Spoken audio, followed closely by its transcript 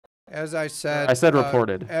As I said,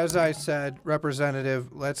 reported. As I said, Representative,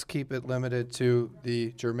 let's keep it limited to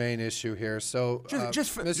the germane issue here. So,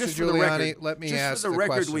 Just for Mr. the Giuliani, record, let me just ask for the the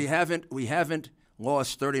record, question. we haven't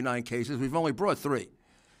lost 39 cases. We've only brought 3.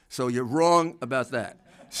 So you're wrong about that.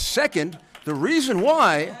 Second, the reason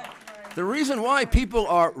why people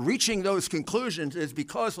are reaching those conclusions is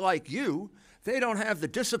because, like you, they don't have the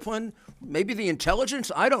discipline, maybe the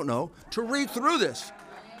intelligence, I don't know, to read through this,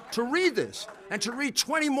 and to read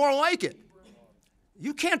 20 more like it.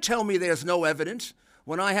 You can't tell me there's no evidence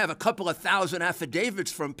when I have a couple of thousand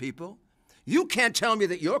affidavits from people. You can't tell me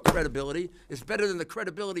that your credibility is better than the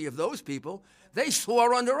credibility of those people. They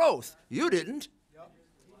swore under oath. You didn't.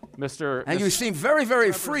 And you seem very,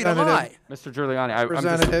 very free to lie. Mr. Giuliani,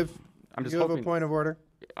 I'm just you have hoping, a point of order?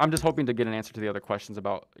 I'm just hoping to get an answer to the other questions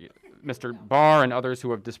about Mr. Barr and others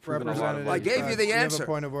who have disproven a lot of I gave you the you answer. have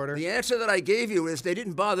a point of order? The answer that I gave you is they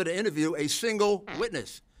didn't bother to interview a single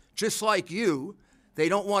witness. Just like you, they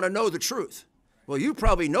don't want to know the truth. Well, you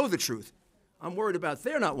probably know the truth. I'm worried about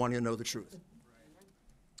their not wanting to know the truth.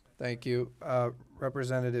 Thank you.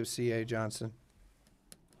 Representative C.A. Johnson.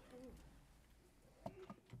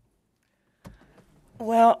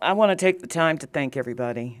 Well, I want to take the time to thank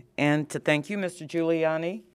everybody and to thank you, Mr. Giuliani,